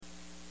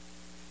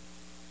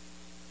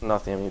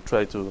nothing. I mean,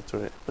 try to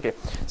okay.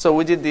 So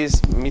we did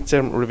this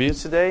midterm review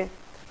today.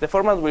 The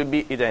format will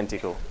be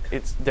identical.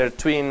 They're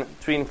twin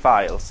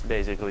files,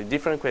 basically.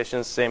 Different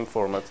questions, same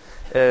format.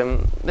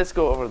 Let's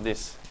go over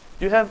this.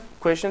 Do you have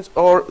questions?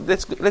 Or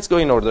let's go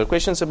in order.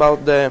 Questions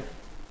about the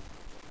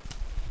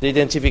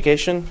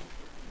identification,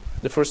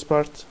 the first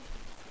part.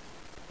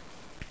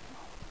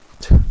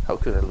 How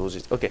could I lose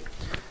it? Okay.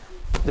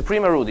 The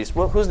prima rudis.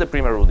 Well, who's the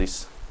prima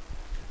rudis?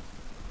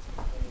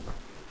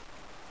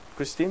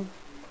 Christine?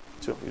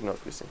 So you're not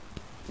Christine.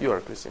 You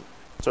are Christine.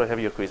 So I have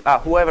your quiz.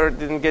 Whoever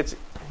didn't get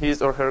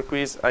his or her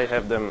quiz, I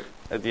have them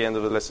at the end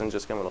of the lesson.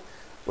 Just come along.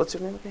 What's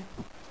your name again?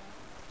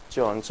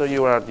 John. So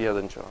you are the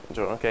other John.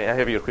 Okay, I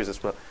have your quiz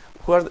as well.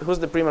 Who's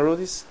the prima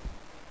rudis?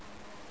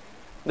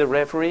 The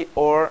referee,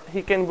 or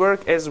he can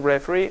work as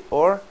referee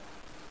or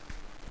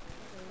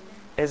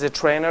as a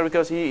trainer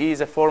because he is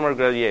a former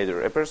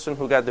gladiator, a person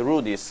who got the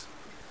rudis,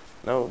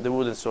 the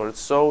wooden swords.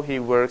 So he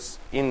works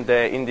in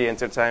the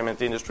entertainment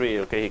industry.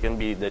 Okay, he can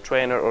be the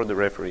trainer or the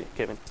referee.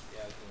 Kevin.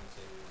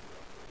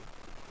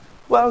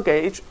 Well,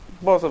 okay,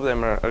 both of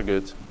them are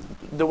good.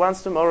 The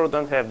ones tomorrow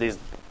don't have these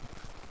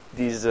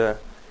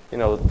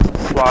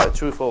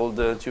twofold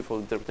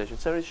interpretation.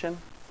 Sorry, Shen?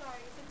 Sorry,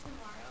 is it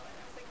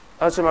tomorrow?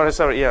 Oh, tomorrow,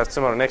 sorry, yeah,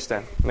 tomorrow, next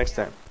time.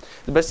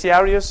 The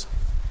bestiarius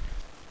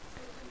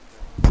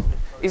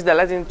is the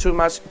Latin too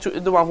much,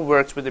 the one who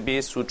works with the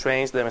beasts, who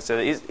trains them,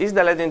 etc. Is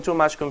the Latin too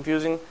much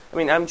confusing? I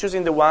mean, I'm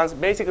choosing the ones,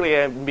 basically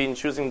I've been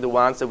choosing the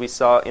ones that we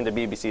saw in the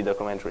BBC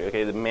documentary,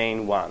 okay, the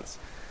main ones.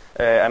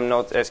 I'm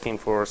not asking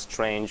for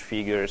strange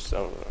figures,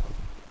 or,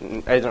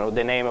 I don't know,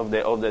 the name of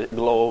the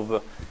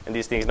glove and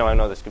these things. No, I'm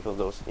not asking for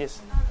those.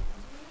 Yes?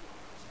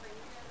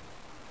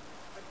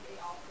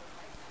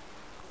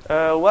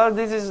 Well,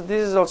 this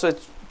is also a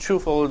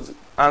twofold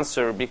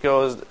answer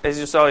because, as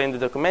you saw in the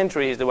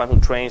documentary, he's the one who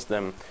trains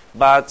them.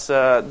 But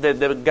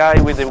the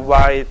guy with the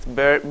white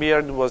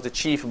beard was the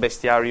chief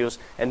bestiarius,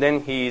 and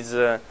then his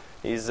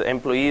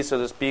employees, so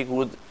to speak,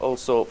 would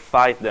also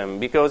fight them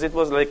because it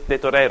was like the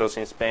toreros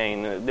in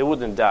Spain. They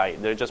wouldn't die;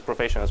 they're just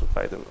professionals who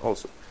fight them.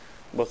 Also,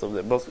 both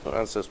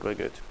answers were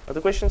good.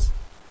 Other questions?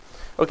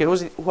 Okay,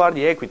 who are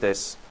the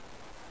equites?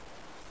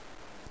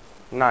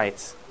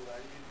 Knights.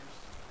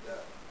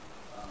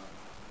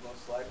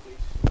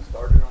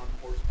 Started on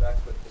horseback,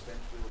 but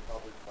eventually were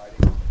probably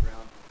fighting on the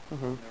ground.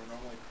 Mm-hmm. And they were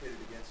normally pitted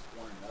against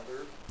one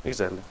another.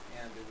 Exactly.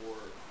 And they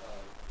wore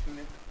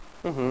tunic.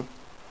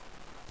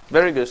 Mm-hmm.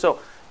 Very good. So,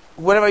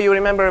 whatever you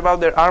remember about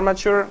their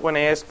armature, when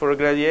I asked for a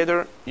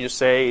gladiator, you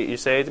say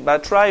it.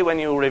 But try when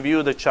you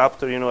review the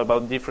chapter,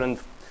 about different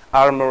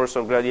armors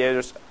of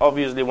gladiators.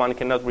 Obviously, one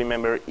cannot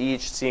remember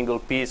each single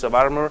piece of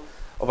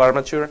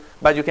armature,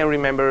 but you can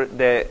remember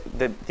the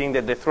thing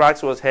that the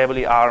Thrax was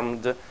heavily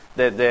armed,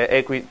 that the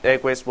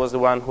Equus was the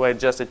one who had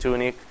just a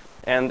tunic,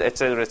 and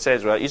etc.,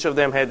 etc. Each of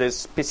them had a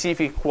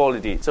specific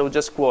quality, so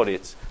just quote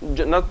it.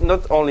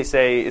 Not only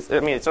say, it's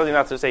not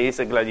enough to say it's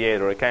a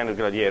gladiator, a kind of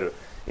gladiator.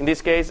 In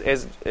this case,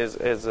 as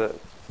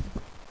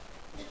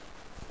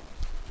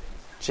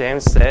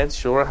James said,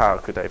 sure, how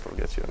could I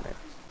forget your name?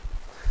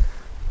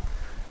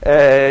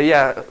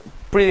 Yeah,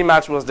 pretty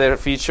much was their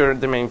feature,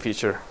 the main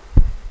feature.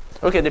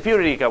 Okay, the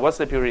Purica. What's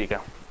the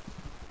Purica?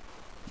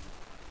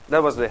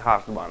 That was the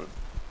hard one.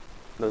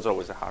 There's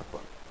always a hard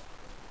one.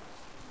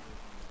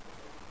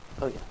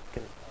 Oh yeah,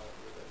 okay.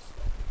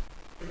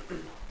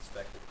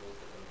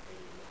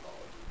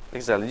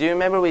 Exactly. Do you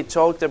remember we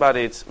talked about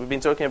it? We've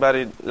been talking about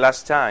it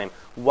last time.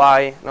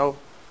 Why? No.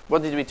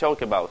 What did we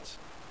talk about?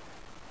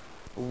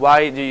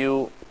 Why do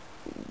you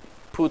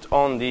put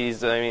on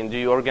these? Do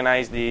you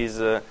organize these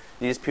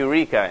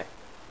Puricae,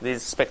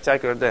 these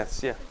spectacular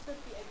deaths? Yeah.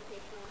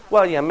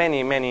 Well, yeah,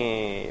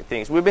 many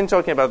things. We've been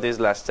talking about this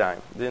last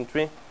time, didn't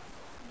we?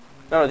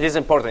 No, this is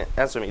important.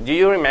 Answer me. Do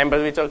you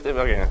remember we talked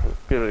about it?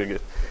 Okay, really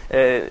good.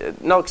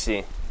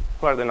 Noxi.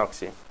 Who are the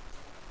Noxi?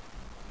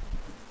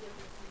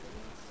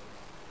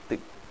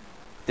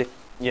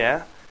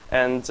 Yeah.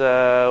 And,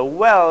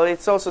 well,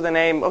 it's also the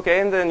name.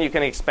 Okay, and then you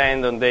can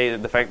expand on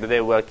the fact that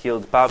they were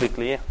killed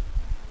publicly.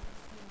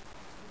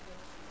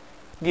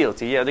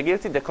 Guilty, yeah. The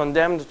guilty, they're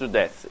condemned to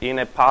death in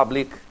a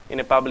public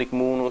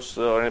munus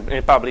or in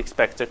a public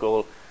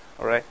spectacle.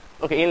 All right?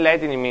 Okay, in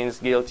Latin it means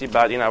guilty,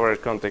 but in our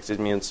context it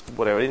means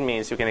whatever it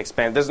means. You can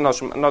expand. There's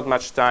not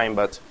much time,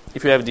 but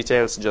if you have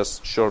details,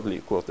 just shortly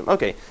quote them.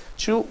 Okay,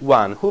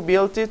 2-1. Who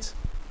built it?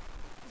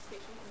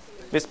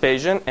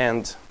 Vespasian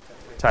and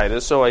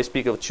Titus. So I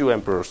speak of two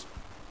emperors.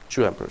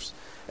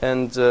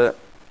 And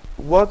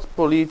what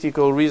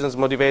political reasons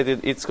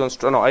motivated its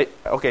construction? No,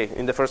 okay,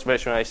 in the first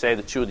version I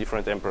said two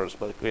different emperors,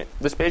 but okay.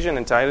 Vespasian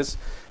and Titus.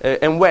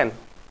 And when?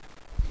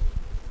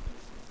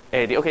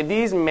 80. Okay,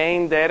 these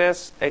main data,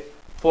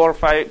 4 or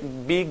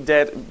 5 big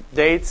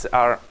dates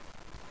are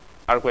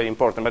quite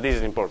important, but this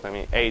is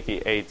important.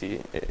 80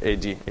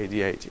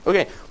 AD.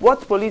 Okay,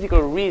 what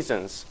political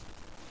reasons?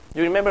 Do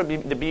you remember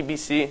the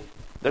BBC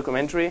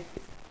documentary?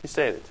 You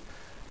said it.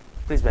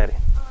 Please, Mary.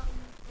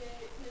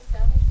 The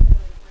establishment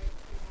right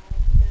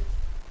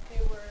because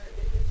it was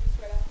just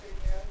right after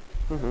Nero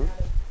had been out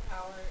of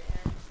power,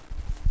 and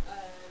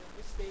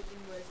Vespasian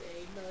was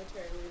a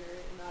military leader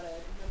and not a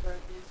member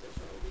of the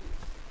social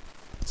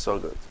elite. So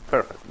good.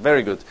 Perfect.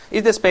 Very good.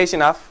 Is the space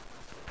enough?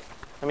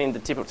 I mean, the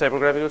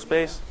typographical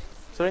space?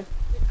 Sorry?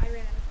 I ran out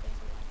of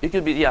space. It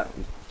could be, yeah.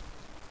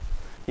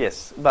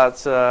 Yes,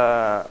 but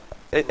I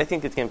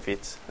think it can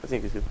fit. I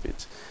think it could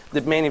fit.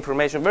 The main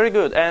information, very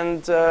good.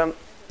 And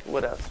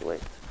what else?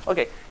 Wait.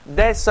 Okay,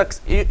 this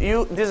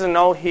is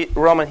no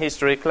Roman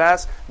history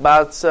class,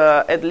 but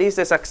at least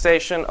a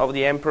succession of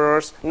the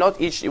emperors,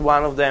 not each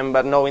one of them,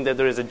 but knowing that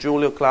there is a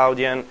Julio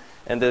Claudian,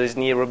 and there is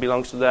Nero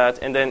belongs to that.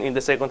 And then in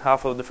the second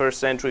half of the first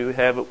century, we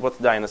have what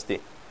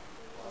dynasty?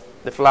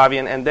 The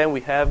Flavian, and then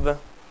we have...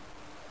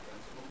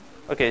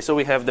 Okay, so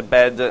we have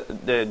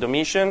the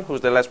Domitian,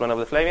 who's the last one of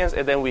the Flavians,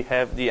 and then we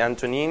have the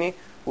Antonini,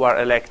 who are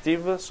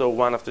elective, so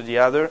one after the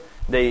other.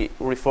 They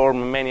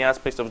reform many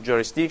aspects of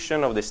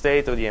jurisdiction, of the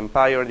state, of the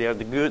empire. They are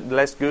the good,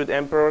 less good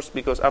emperors,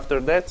 because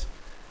after that,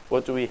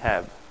 what do we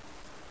have?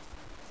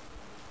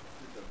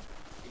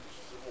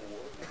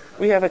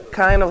 We have a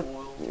kind of,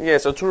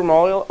 yes, a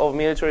turmoil, of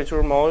military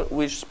turmoil,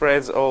 which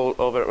spreads all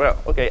over. Well,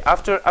 okay,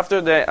 after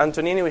the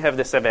Antonini, we have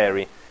the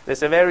Severi. The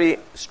Severi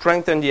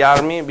strengthened the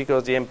army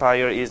because the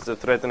empire is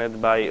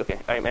threatened by, okay,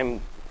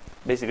 I'm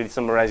basically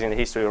summarizing the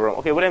history of Rome.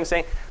 Okay, what I'm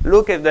saying,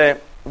 look at the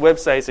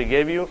websites I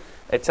gave you,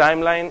 a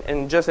timeline,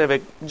 and just have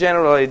a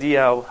general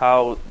idea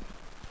of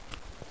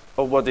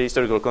what the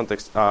historical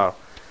contexts are.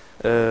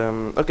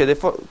 Okay,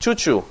 the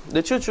Choo-Choo.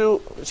 The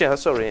Choo-Choo, yeah,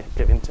 sorry,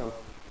 Kevin, tell me.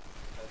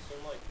 I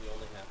assume like we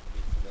only have to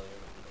be familiar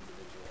with the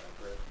individual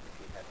emperor if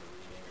we had a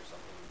reading or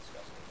something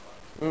discussing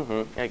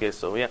the class. I guess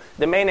so, yeah.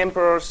 The main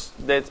emperors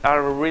that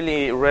are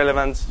really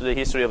relevant to the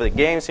history of the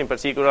games in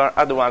particular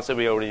are the ones that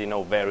we already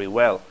know very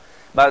well.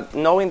 But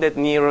knowing that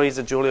Nero is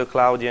a Julio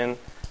Claudian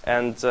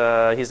and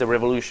he's a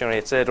revolutionary,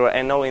 etc.,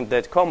 and knowing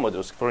that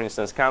Commodus, for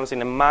instance, comes in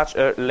a much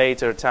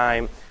later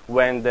time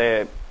when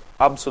the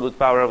absolute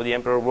power of the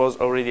emperor was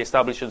already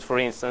established, for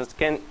instance,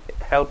 can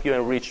help you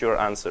enrich your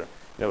answer. You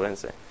know what I'm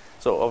saying?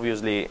 So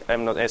obviously,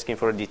 I'm not asking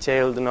for a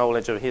detailed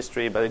knowledge of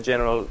history, but a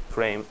general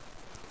frame.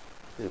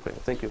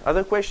 Thank you.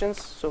 Other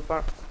questions so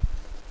far?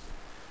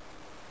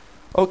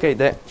 Okay,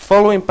 the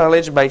following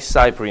passage by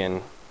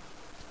Cyprian.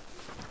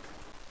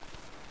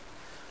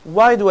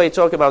 Why do I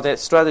talk about a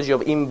strategy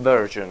of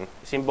inversion,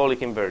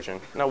 symbolic inversion?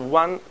 Now,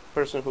 one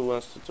person who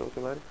wants to talk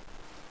about it?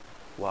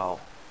 Wow.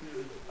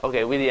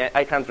 Okay, with the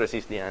I can't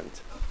resist the end.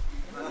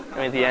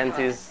 I mean, the end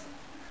is...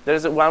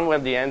 There's one where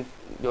the end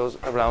goes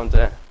around...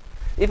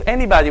 if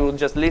anybody would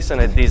just listen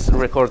at these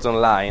records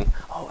online,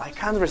 oh, I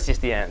can't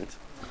resist the end.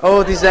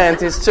 Oh, this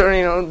end is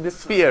turning on the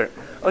sphere.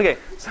 Okay,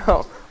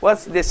 so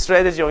what's the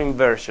strategy of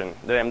inversion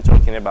that I'm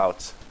talking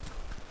about?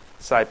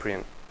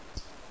 Cyprian.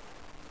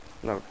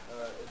 No. It's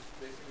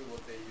basically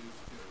what they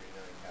used to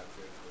arena and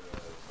capture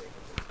for the sake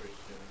of the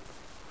Christian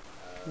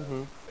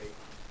faith.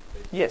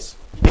 Basically. Yes,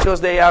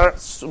 because they are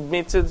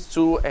submitted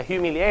to a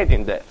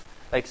humiliating death,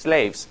 like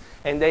slaves,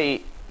 and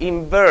they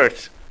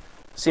invert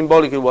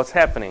symbolically what's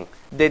happening.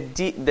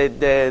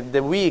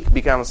 The weak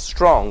becomes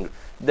strong.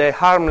 The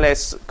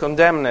harmless,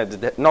 condemned,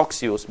 the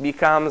Noxious,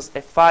 becomes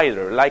a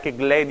fighter, like a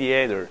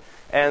gladiator.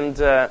 And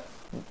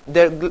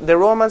the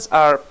Romans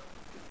are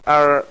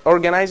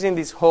organizing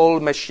this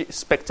whole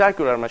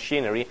spectacular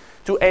machinery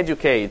to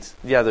educate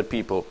the other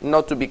people,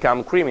 not to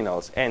become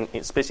criminals, and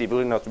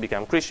specifically not to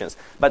become Christians.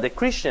 But the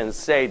Christians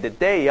say that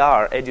they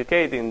are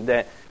educating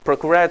the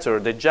procurator,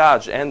 the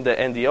judge, and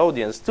the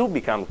audience to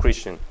become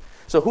Christian.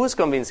 So who's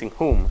convincing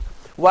whom?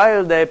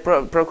 While the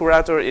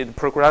procurator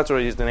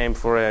is the name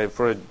for a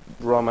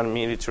Roman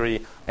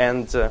military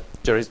and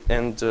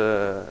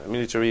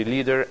military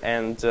leader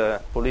and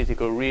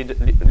political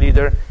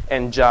leader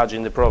and judge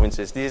in the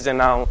provinces. This is a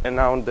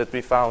noun that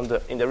we found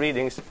in the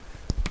readings.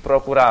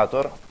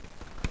 Procurator.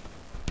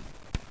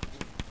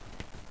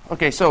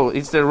 Okay, so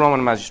it's the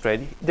Roman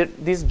magistrate.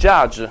 This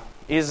judge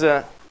is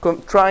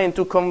trying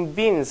to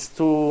convince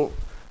to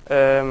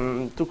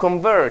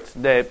convert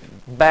the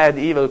bad,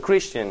 evil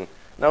Christian.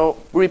 Now,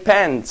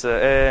 repent,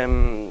 I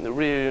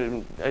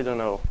don't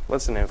know,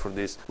 what's the name for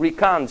this?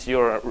 Recant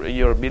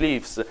your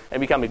beliefs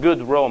and become a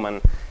good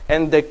Roman.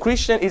 And the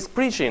Christian is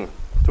preaching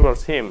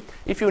towards him.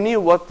 If you knew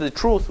what the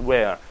truth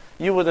were,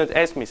 you wouldn't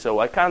ask me so.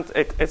 I can't,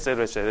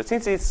 etc., etc.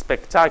 Since it's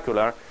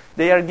spectacular,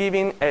 they are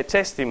giving a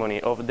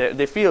testimony of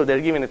they feel they're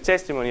giving a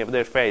testimony of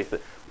their faith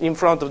in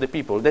front of the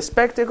people. The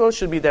spectacle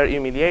should be their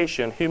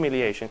humiliation,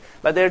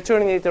 but they're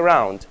turning it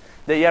around.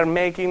 They are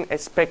making a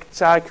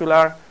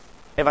spectacular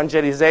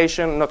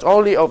evangelization, not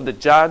only of the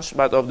judge,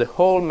 but of the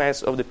whole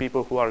mass of the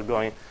people who are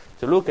going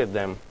to look at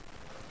them.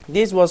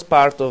 This was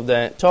part of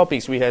the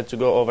topics we had to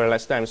go over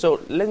last time. So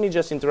let me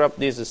just interrupt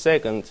this a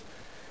second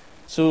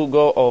to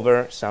go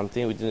over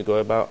something we didn't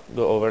go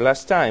over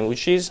last time,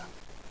 which is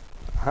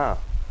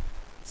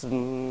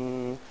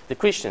the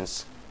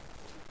Christians.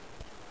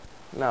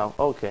 Now,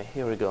 okay,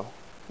 here we go.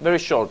 Very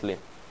shortly.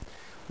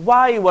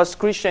 Why was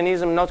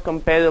Christianism not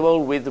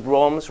compatible with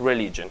Rome's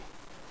religion?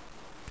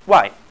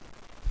 Why?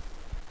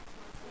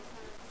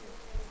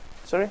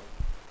 Sorry?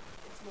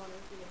 It's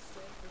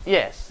monotheistic.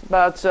 Yes,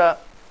 but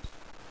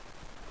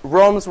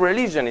Rome's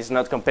religion is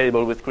not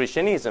compatible with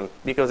Christianism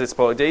because it's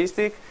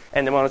polytheistic,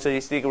 and the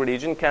monotheistic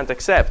religion can't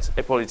accept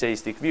a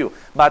polytheistic view.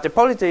 But a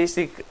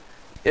polytheistic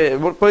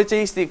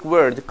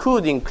word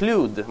could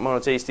include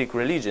monotheistic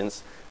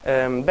religions.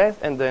 Beth,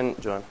 and then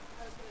John. I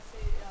was going to say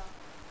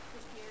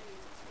Christianity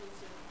is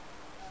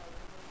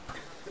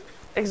exclusive.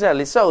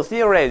 Exactly. So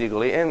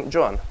theoretically, and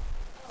John.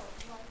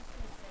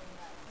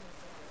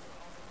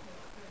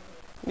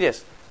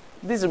 Yes,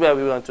 this is where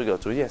we want to go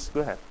to. Yes,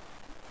 go ahead.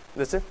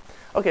 That's it.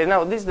 Okay,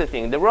 now this is the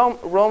thing. The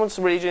Roman's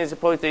religion is a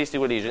polytheistic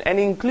religion and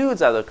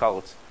includes other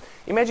cults.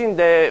 Imagine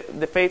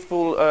the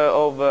faithful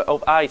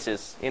of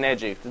Isis in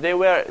Egypt.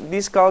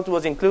 This cult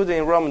was included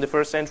in Rome in the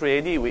 1st century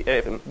AD,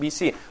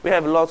 BC. We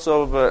have lots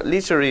of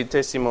literary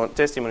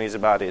testimonies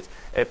about it.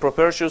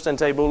 Propertius and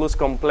Tibullus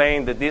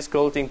complained that this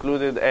cult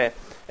included a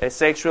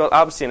sexual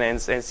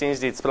abstinence, and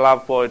since it's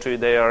love poetry,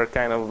 they are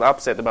kind of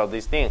upset about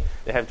this thing.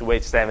 They have to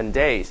wait 7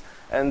 days.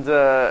 And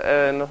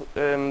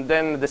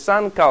then the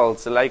sun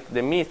cults, like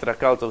the Mithra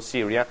cult of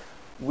Syria,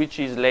 which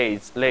is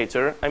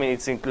later, I mean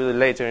it's included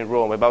later in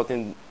Rome, about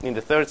in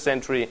the 3rd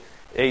century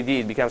AD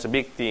it becomes a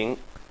big thing.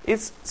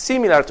 It's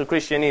similar to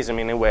Christianism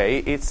in a way.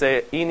 It's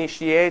an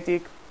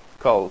initiatic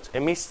cult, a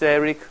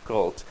mysteric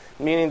cult,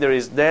 meaning there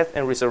is death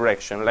and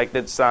resurrection, like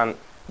the sun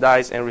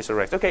dies and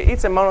resurrects. Okay,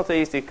 it's a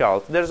monotheistic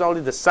cult. There's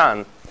only the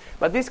sun.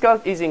 But this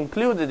cult is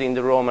included in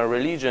the Roman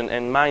religion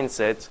and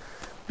mindset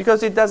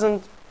because it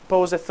doesn't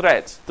pose a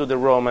threat to the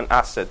Roman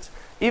asset.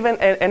 Even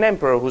an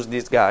emperor, who's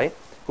this guy,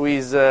 who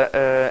is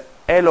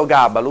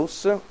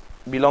Heliogabalus,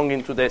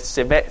 belonging to the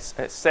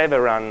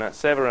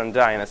Severan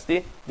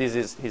dynasty. This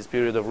is his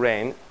period of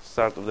reign,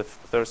 start of the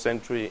 3rd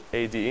century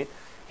AD. He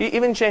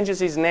even changes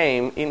his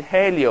name in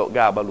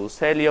Heliogabalus.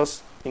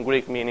 Helios in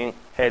Greek meaning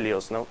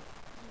Helios, no?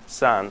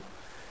 Sun.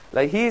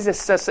 Like he is a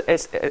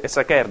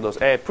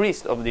sacerdos, a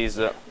priest of this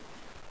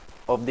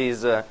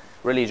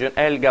religion,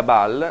 El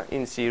Gabal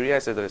in Syria,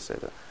 etc.,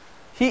 etc.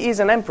 He is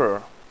an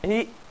emperor.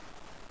 He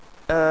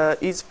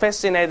is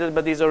fascinated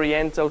by this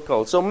Oriental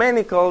cult. So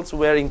many cults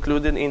were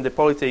included in the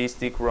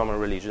polytheistic Roman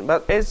religion.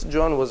 But as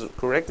John was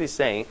correctly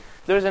saying,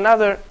 there is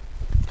another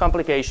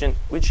complication,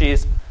 which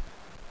is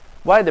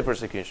why the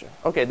persecution?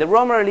 Okay, the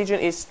Roman religion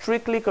is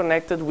strictly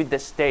connected with the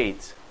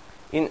state.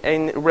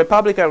 In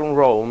Republican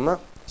Rome,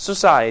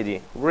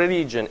 society,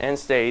 religion, and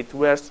state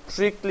were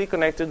strictly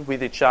connected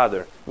with each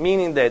other,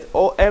 meaning that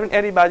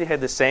everybody had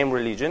the same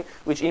religion,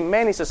 which in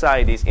many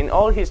societies, in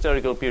all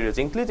historical periods,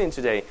 including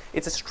today,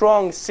 it's a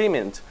strong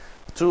cement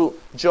to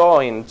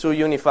join, to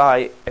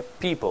unify a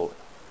people,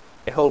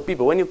 a whole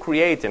people. When you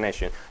create a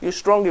nation, you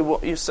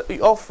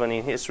often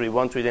in history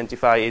want to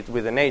identify it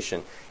with a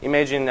nation.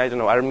 Imagine, I don't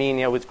know,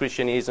 Armenia with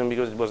Christianism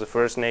because it was the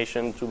first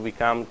nation to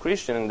become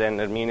Christian, and then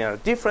Armenia are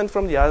different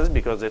from the others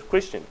because they're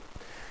Christian.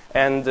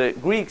 And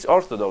Greeks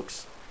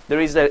Orthodox, there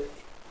is a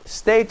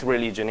state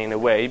religion in a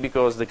way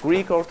because the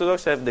Greek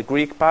Orthodox have the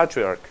Greek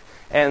Patriarch.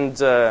 And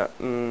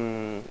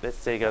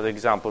let's take other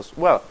examples.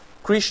 Well,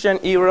 Christian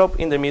Europe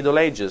in the Middle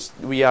Ages.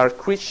 We are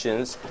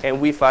Christians and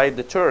we fight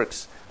the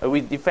Turks.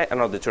 We defend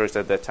not the Turks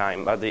at that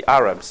time, but the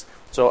Arabs.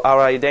 So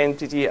our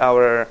identity,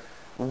 the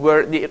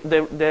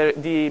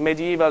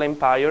medieval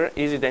empire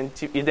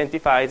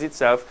identifies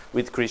itself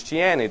with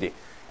Christianity,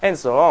 and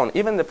so on.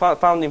 Even the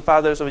founding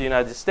fathers of the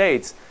United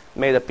States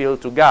made appeal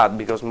to God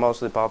because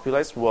most of the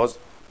populace was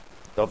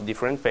of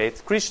different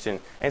faith Christian,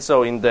 and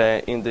so in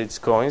these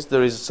coins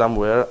there is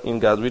somewhere in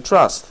God we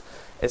trust,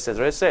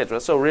 etc., etc.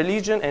 So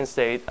religion and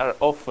state are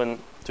often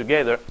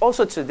together.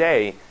 Also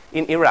today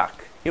in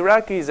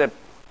Iraq is a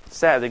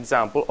sad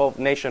example of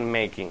nation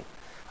making.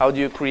 How do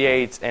you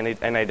create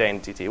an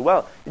identity?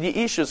 Well,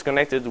 the issues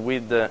connected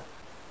with the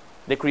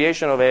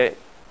creation of a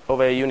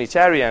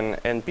unitarian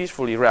and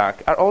peaceful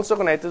Iraq are also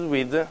connected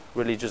with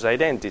religious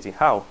identity.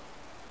 How?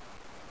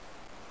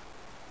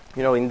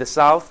 You know, in the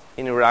south,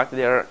 in Iraq,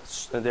 there are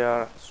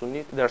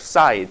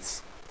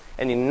Shiites,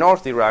 and in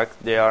North Iraq,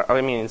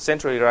 in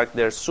Central Iraq,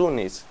 there are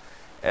Sunnis,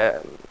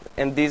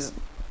 and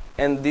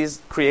this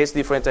creates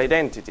different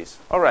identities.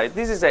 All right,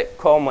 this is a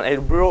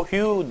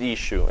huge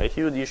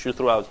issue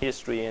throughout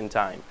history and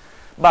time.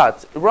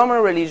 But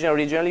Roman religion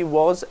originally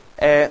was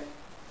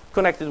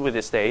connected with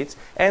the state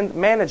and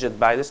managed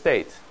by the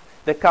state.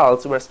 The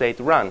cults were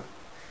state-run.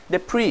 The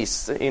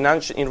priests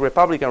in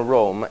Republican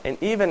Rome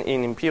and even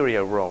in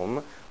Imperial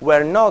Rome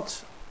were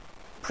not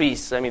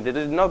priests. They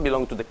did not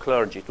belong to the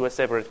clergy, to a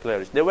separate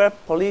clergy. They were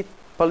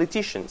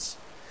politicians.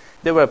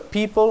 They were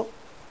people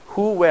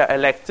who were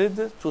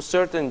elected to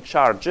certain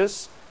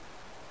charges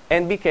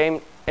and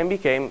became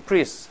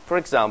priests. For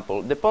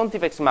example, the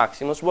Pontifex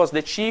Maximus was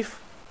the chief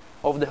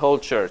of the whole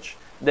church.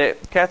 The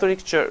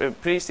Catholic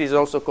priest is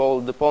also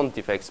called the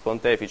Pontifex,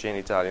 Pontefice in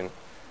Italian.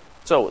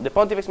 So the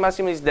Pontifex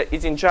Maximus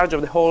is in charge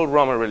of the whole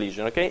Roman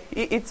religion. Okay,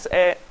 it's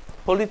a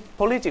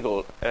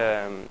political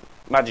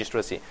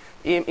magistracy.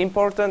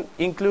 Important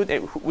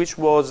which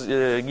was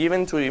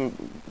given to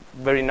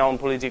very known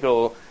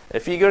political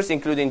figures,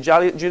 including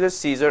Julius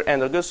Caesar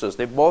and Augustus.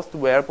 They both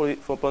were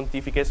for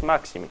Pontifices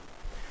Maximi.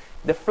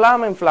 The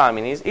Flamen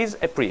Flaminis is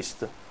a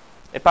priest.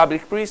 a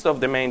public priest of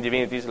the main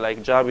divinities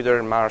like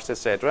Jupiter, Mars,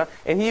 etc.,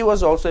 and he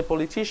was also a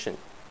politician,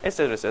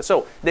 etc., etc.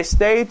 So the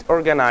state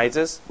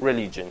organizes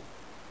religion.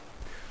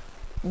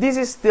 This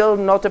is still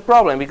not a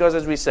problem because,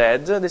 as we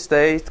said, the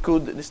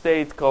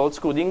state cults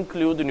could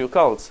include new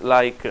cults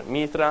like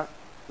Mithra,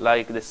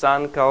 like the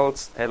sun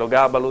cults,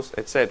 Heliogabalus,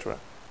 etc.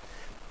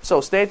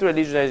 So state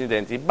religion has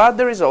identity, but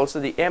there is also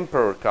the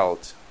emperor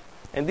cult,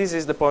 and this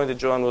is the point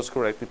that Johan was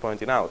correctly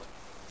pointing out.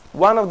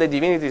 One of the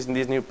divinities in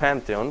this new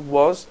pantheon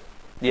was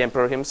the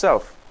emperor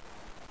himself,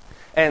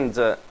 and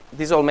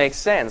this all makes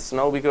sense,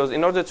 no? Because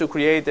in order to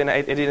create an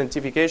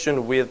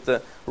identification with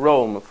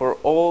Rome for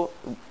all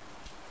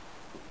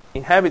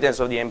inhabitants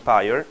of the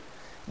empire,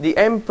 the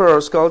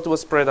emperor's cult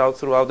was spread out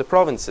throughout the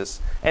provinces,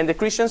 and the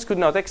Christians could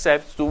not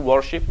accept to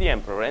worship the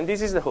emperor, and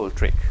this is the whole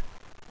trick.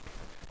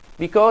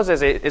 Because,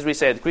 as we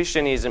said,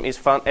 Christianism is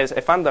as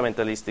a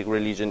fundamentalistic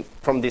religion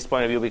from this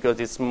point of view because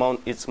it's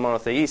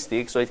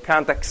monotheistic, so it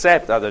can't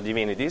accept other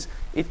divinities.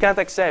 It can't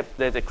accept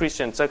that a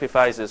Christian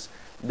sacrifices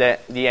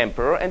the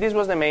emperor, and this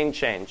was the main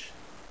change.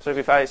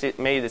 It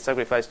made the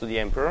sacrifice to the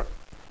emperor,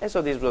 and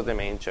so this was the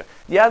main charge.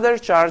 The other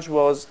charge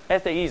was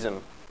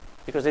atheism,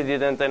 because they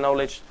didn't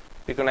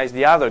recognize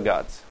the other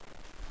gods.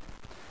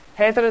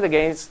 Hatred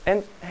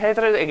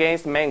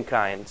against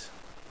mankind.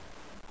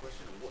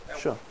 Question: at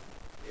Sure.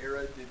 what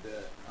era did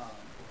the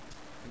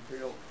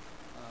imperial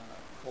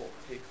cult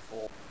take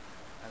full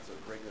as a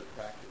regular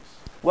practice?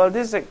 Well,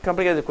 this is a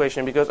complicated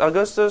question because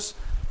Augustus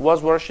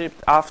was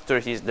worshipped after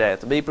his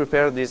death. They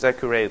prepared this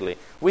accurately.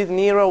 With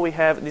Nero, we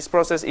have this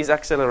process is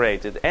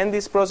accelerated, and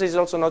this process is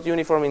also not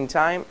uniform in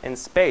time and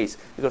space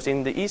because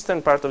in the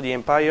eastern part of the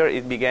empire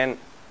it began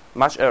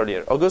much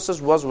earlier.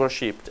 Augustus was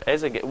worshipped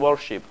as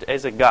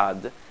a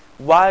god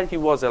while he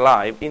was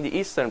alive in the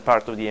eastern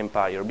part of the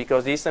empire,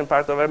 because the eastern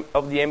part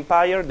of the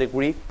empire, the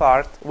Greek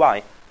part, why?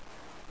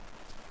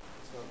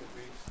 So the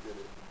Greeks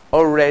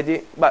did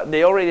it. But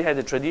they already had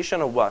a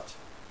tradition of what?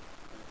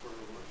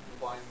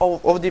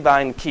 Of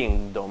divine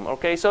kingdom.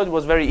 Okay, so it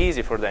was very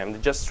easy for them. They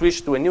just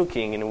switched to a new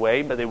king in a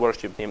way, but they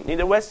worshipped him. In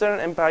the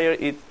Western Empire,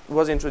 it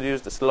was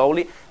introduced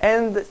slowly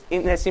and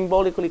in a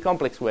symbolically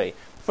complex way.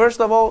 First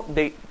of all,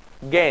 the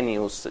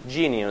genius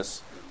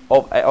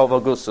of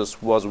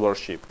Augustus was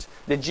worshipped.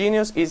 The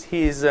genius is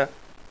his,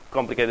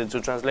 complicated to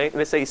translate,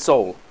 let's say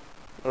soul,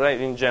 right,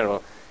 in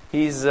general.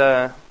 His,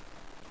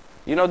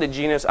 you know the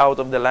genius out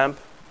of the lamp?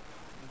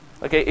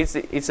 Okay,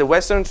 it's a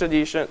Western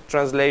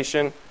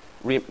translation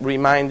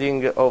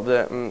reminding of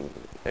the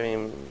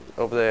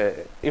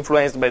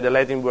influenced by the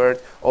Latin word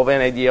of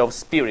an idea of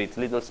spirit,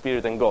 little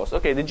spirit and ghost.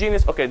 Okay,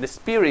 the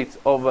spirit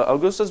of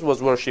Augustus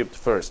was worshipped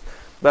first.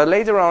 But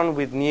later on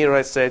with Nero,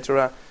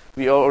 etc.,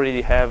 we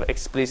already have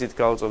explicit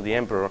cults of the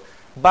emperor.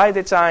 By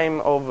the time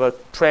of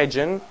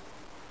Trajan,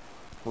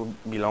 who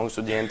belongs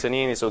to the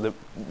Antonini, so the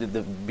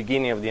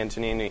beginning of the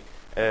Antonini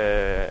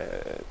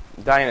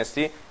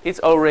dynasty, it's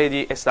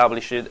already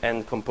established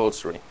and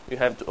compulsory. You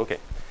have to, okay.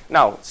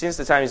 Now, since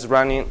the time is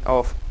running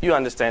off, you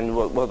understand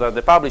what are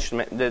the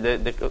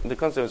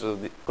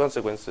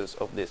consequences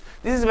of this.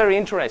 This is very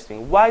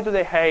interesting. Why do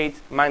they hate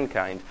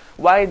mankind?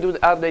 Why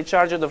are they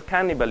charged of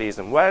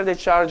cannibalism? Why are they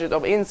charged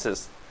of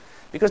incest?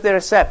 Because they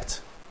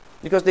accept,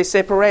 because they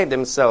separate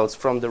themselves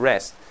from the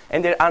rest,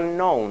 and they're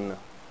unknown.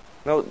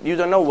 No, you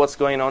don't know what's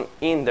going on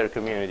in their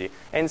community.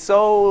 And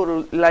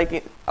so,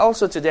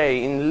 also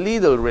today, in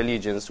little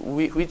religions,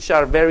 which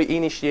are very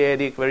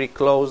initiatic, very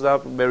closed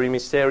up, very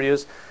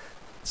mysterious,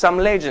 some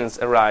legends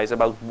arise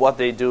about what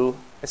they do.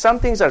 Some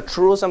things are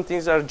true, some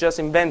things are just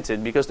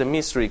invented, because the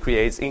mystery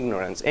creates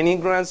ignorance. And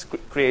ignorance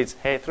creates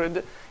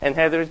hatred, and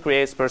hatred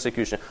creates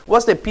persecution.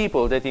 What's the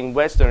people that in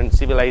Western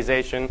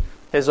civilization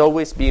has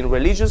always been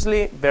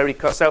religiously very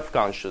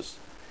self-conscious,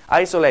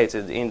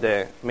 isolated in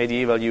the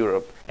medieval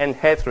Europe, and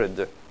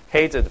hated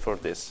for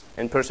this,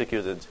 and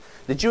persecuted?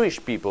 The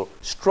Jewish people,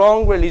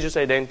 strong religious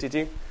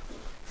identity,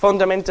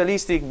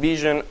 fundamentalistic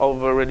vision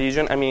of a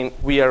religion. I mean,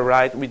 we are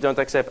right, we don't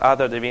accept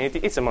other divinity.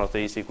 It's a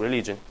monotheistic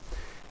religion.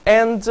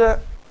 And a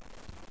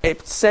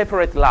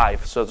separate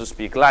life, so to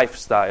speak,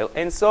 lifestyle.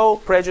 And so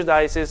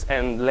prejudices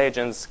and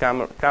legends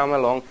come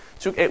along,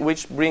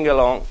 which bring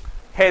along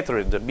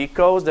hatred,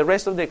 because the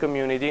rest of the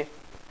community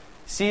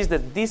sees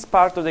that this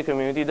part of the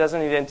community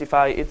doesn't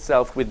identify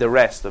itself with the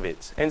rest of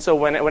it. And so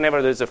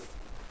whenever there's a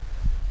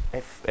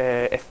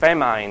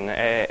famine,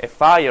 a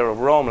fire of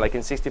Rome, like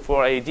in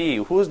 64 AD,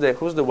 who's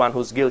the one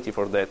who's guilty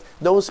for that?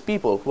 Those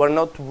people who are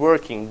not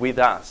working with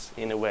us,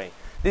 in a way.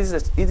 It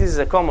is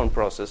a common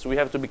process we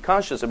have to be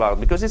conscious about,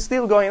 because it's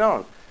still going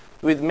on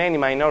with many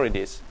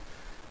minorities.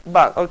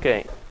 But,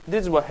 okay,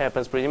 this is what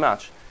happens pretty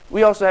much.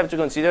 We also have to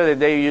consider that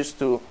they used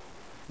to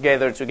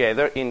gather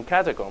together in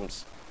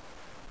catacombs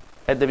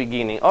at the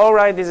beginning. All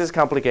right, this is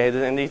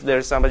complicated, and if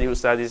there's somebody who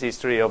studies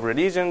history of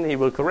religion, he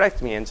will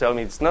correct me and tell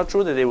me it's not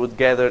true that they would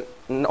gather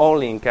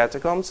only in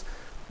catacombs.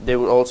 They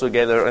would also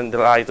gather in the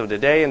light of the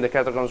day, and the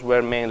catacombs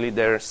were mainly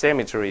their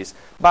cemeteries.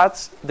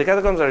 But the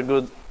catacombs are a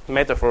good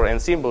metaphor and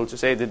symbol to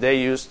say that they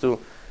used to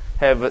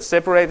have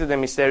separated the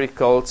mysteric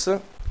cults,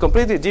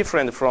 completely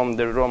different from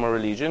the Roman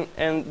religion,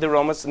 and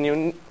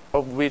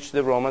of which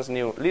the Romans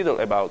knew little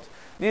about.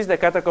 This is the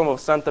catacomb of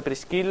Santa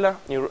Priscilla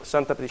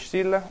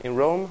in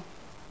Rome,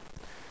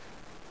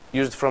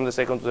 used from the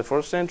 2nd to the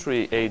 4th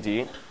century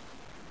AD.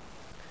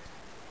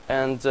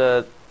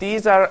 And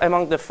these are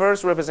among the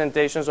first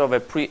representations of a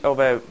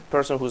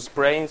person who's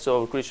praying,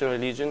 so Christian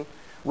religion,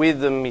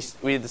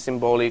 with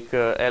symbolic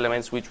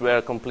elements which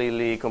were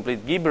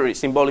complete gibberish,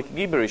 symbolic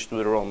gibberish to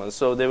the Romans.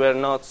 So they were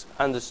not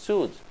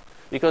understood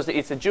because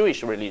it's a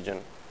Jewish religion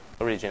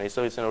originally,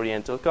 so it's an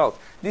Oriental cult.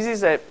 This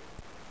is a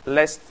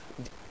less,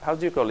 how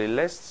do you call it?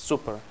 Less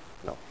supper?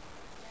 No.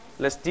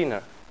 Less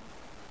dinner.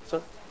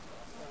 So?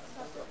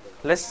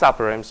 Less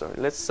supper, I'm sorry.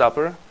 Less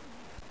supper,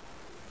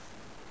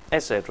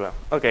 etc.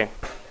 Okay.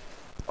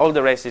 All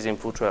the rest is in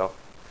Food 12.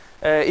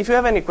 If you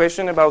have any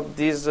question about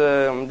this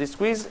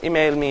quiz,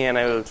 email me and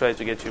I will try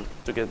to get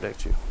back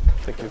to you.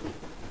 Thank you.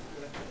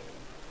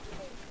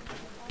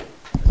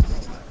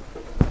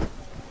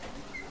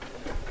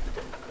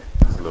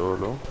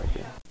 Hello.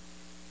 Okay.